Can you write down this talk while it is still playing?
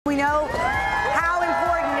know how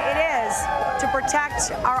important it is to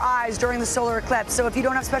protect our eyes during the solar eclipse. So if you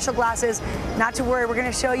don't have special glasses, not to worry. We're going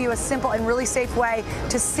to show you a simple and really safe way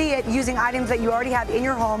to see it using items that you already have in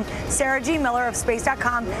your home. Sarah G. Miller of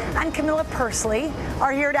Space.com and Camilla Persley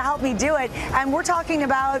are here to help me do it. And we're talking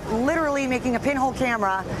about literally making a pinhole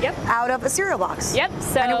camera out of a cereal box. Yep.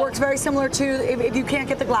 So and it works very similar to if you can't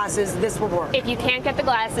get the glasses, this will work. If you can't get the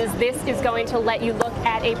glasses, this is going to let you look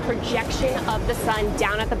at a projection of the sun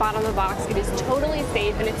down at the bottom of the box. It is totally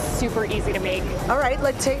safe and it's super easy to make. All right,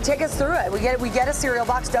 let's take us through it. We get a cereal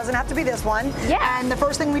box. Doesn't have to be this one. Yeah. And the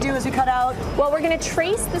first thing we do is we cut out. Well, we're going to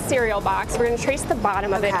trace the cereal box. We're going to trace the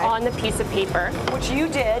bottom of it on the piece of paper. Which you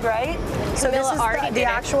did, right? So Camilla this is already the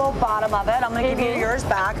actual bottom of it. I'm going to give you yours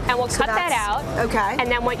back. And we'll cut that out. Okay.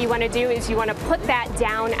 And then what you want to do is you want to put that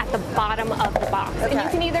down at the bottom of the box. Okay. And you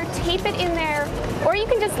can either tape it in there or you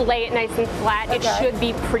can just lay it nice and flat. It should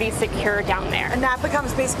be pretty secure down there. And that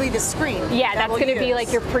becomes basically the screen. Yeah, that's going to be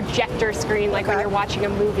like your projector screen, like when you're watching a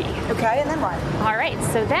movie. Okay, and then what? All right,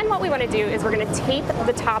 so then what we want to do is we're going to tape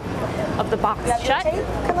the top of the box shut. Tape,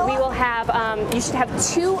 we will have, you should have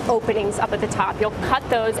 2 openings up at the top. You'll cut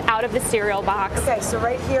those out of the cereal box. Okay, so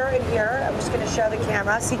right here and here, I'm just going to show the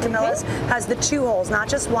camera. See, Camilla's has the 2 holes, not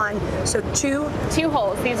just one. So 2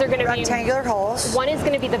 holes. These are going to be rectangular holes. One is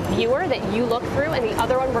going to be the viewer that you look through, and the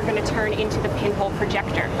other one we're going to turn into the pinhole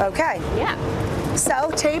projector. Okay. Yeah.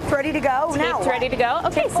 So taped, ready to go. Taped, ready to go.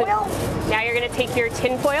 Okay, so now you're going to take your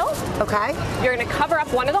tin foil. Okay. You're going to cover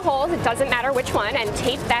up one of the holes. It doesn't matter which one, and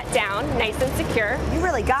tape that down nice and secure. You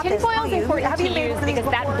really got this. Tin foil is important to use because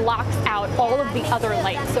that blocks out all of the other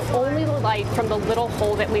light. So only the light from the little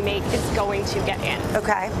hole that we make is going to get in.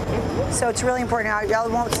 Okay. So it's really important. I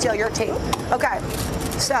won't steal your tape. Okay.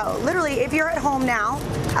 So literally, if you're at home now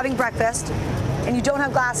having breakfast and you don't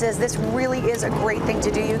have glasses, this really is a great thing to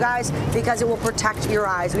do, you guys, because it will protect your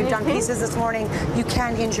eyes. We've done pieces this morning. You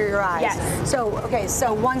can injure your eyes. Yes. So, okay,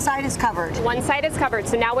 so one side is covered. One side is covered.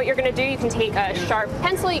 So now what you're going to do, you can take a sharp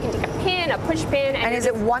pencil, you can take a pin, a push pin. And is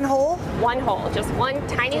it one hole? One hole, just one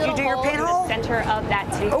tiny little hole in the center of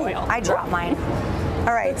that tin foil. I dropped mine.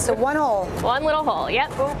 All right, so one hole. One little hole, yep.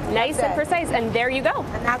 Nice and precise, and there you go.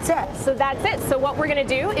 And that's it. So that's it. So what we're going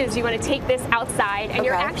to do is you want to take this outside, and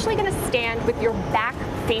you're actually going to stand with your back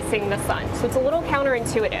facing the sun. So it's a little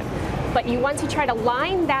counterintuitive. But you want to try to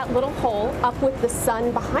line that little hole up with the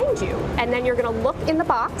sun behind you, and then you're going to look in the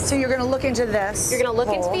box. So you're going to look into this. You're going to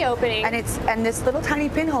look into the opening. And this little tiny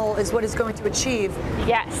pinhole is what is going to achieve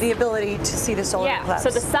the ability to see the solar eclipse. So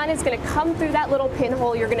the sun is going to come through that little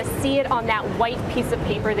pinhole. You're going to see it on that white piece of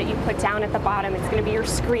paper that you put down at the bottom. It's going to be your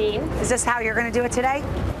screen. Is this how you're going to do it today?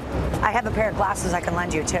 I have a pair of glasses I can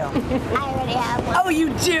lend you too. I already have one. Oh, you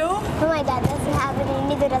do? But my dad doesn't have it, and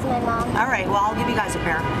neither does my mom. All right, well, I'll give you guys a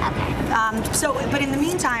pair. Okay. But in the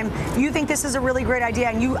meantime, you think this is a really great idea,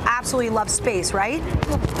 and you absolutely love space, right?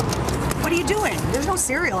 What are you doing? There's no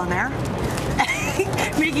cereal in there.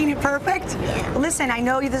 Making it perfect? Yeah. Listen, I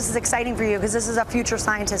know this is exciting for you because this is a future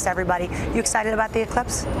scientist, everybody. You excited about the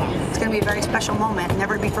eclipse? It's going to be a very special moment,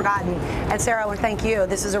 never to be forgotten. And Sarah, I want to thank you.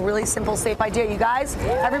 This is a really simple, safe idea. You guys,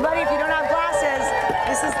 everybody, if you don't have glasses,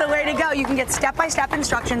 this is the way to go. You can get step-by-step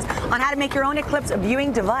instructions on how to make your own eclipse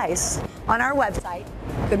viewing device on our website,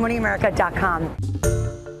 goodmorningamerica.com.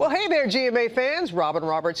 Well, hey there, GMA fans. Robin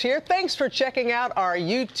Roberts here. Thanks for checking out our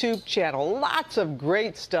YouTube channel. Lots of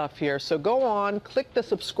great stuff here. So go on, click the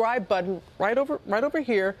subscribe button right over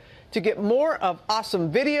here to get more of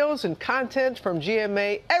awesome videos and content from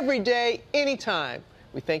GMA every day, anytime.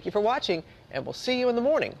 We thank you for watching, and we'll see you in the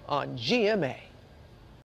morning on GMA.